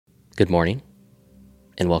Good morning,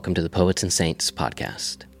 and welcome to the Poets and Saints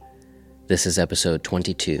podcast. This is episode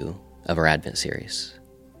 22 of our Advent series.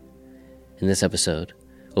 In this episode,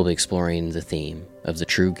 we'll be exploring the theme of the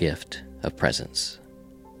true gift of presence.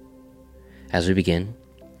 As we begin,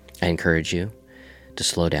 I encourage you to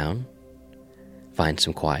slow down, find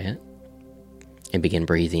some quiet, and begin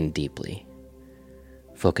breathing deeply,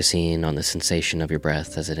 focusing on the sensation of your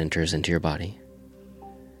breath as it enters into your body,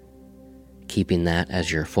 keeping that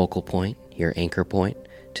as your focal point, your anchor point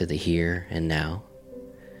to the here and now,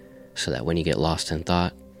 so that when you get lost in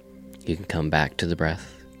thought, you can come back to the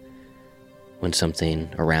breath. When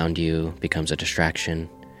something around you becomes a distraction,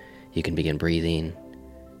 you can begin breathing,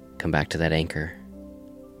 come back to that anchor,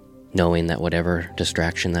 knowing that whatever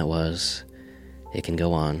distraction that was, it can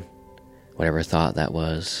go on. Whatever thought that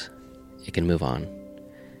was, it can move on.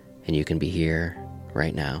 And you can be here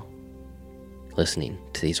right now, listening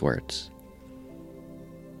to these words.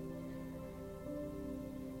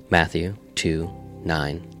 Matthew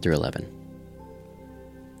 2:9-11.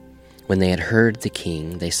 When they had heard the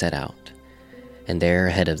king, they set out, and there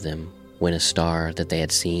ahead of them went a star that they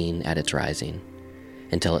had seen at its rising,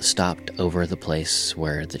 until it stopped over the place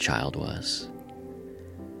where the child was.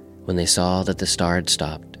 When they saw that the star had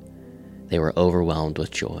stopped, they were overwhelmed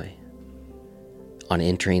with joy. On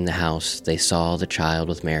entering the house, they saw the child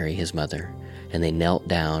with Mary, his mother, and they knelt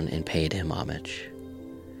down and paid him homage.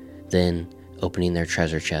 Then, opening their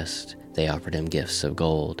treasure chest, they offered him gifts of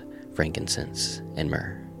gold, frankincense, and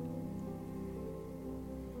myrrh.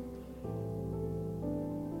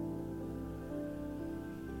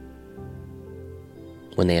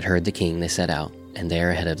 When they had heard the king, they set out, and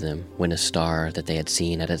there ahead of them went a star that they had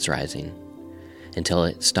seen at its rising, until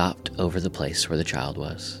it stopped over the place where the child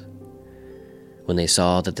was. When they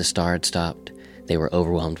saw that the star had stopped, they were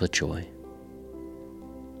overwhelmed with joy.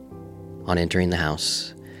 On entering the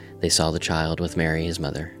house, they saw the child with Mary, his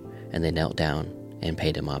mother, and they knelt down and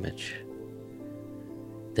paid him homage.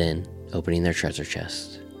 Then, opening their treasure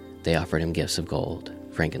chest, they offered him gifts of gold,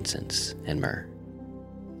 frankincense, and myrrh.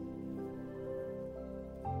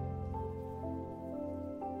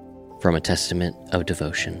 From A Testament of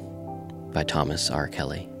Devotion by Thomas R.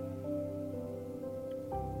 Kelly.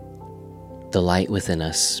 The light within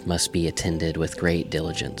us must be attended with great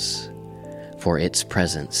diligence, for its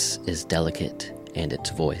presence is delicate and its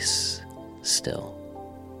voice still.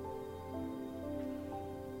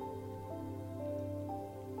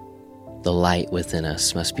 The light within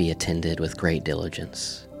us must be attended with great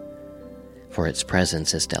diligence, for its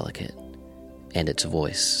presence is delicate and its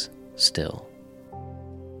voice still.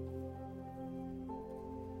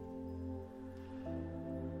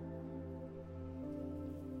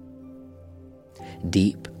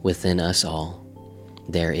 Deep within us all,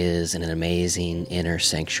 there is an amazing inner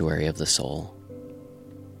sanctuary of the soul,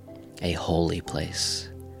 a holy place,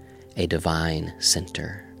 a divine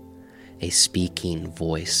center, a speaking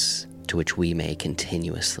voice to which we may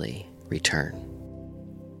continuously return.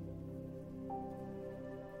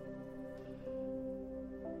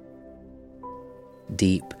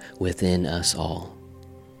 Deep within us all,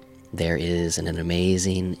 there is an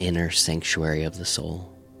amazing inner sanctuary of the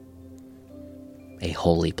soul, a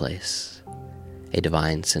holy place, a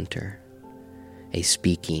divine center, a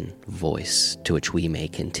speaking voice to which we may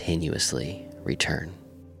continuously return.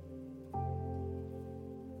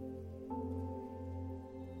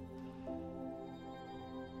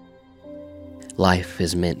 Life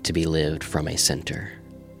is meant to be lived from a center,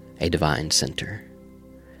 a divine center.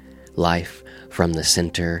 Life from the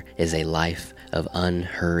center is a life of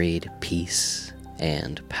unhurried peace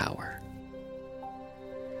and power.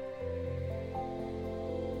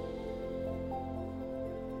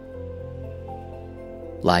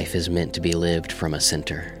 Life is meant to be lived from a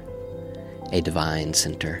center, a divine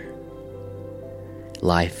center.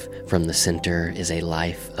 Life from the center is a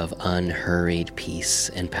life of unhurried peace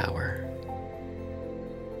and power.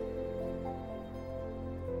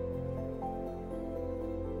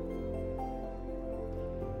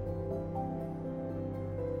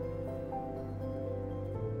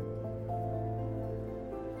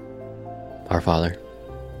 Our Father,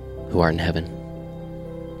 who art in heaven,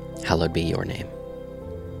 hallowed be your name.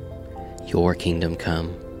 Your kingdom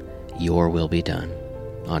come, your will be done,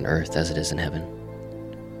 on earth as it is in heaven.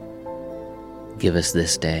 Give us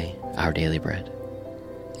this day our daily bread,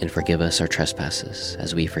 and forgive us our trespasses,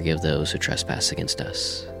 as we forgive those who trespass against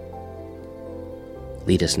us.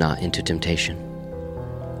 Lead us not into temptation,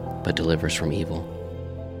 but deliver us from evil.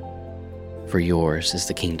 For yours is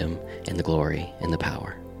the kingdom, and the glory, and the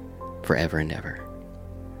power, forever and ever.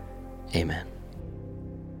 Amen.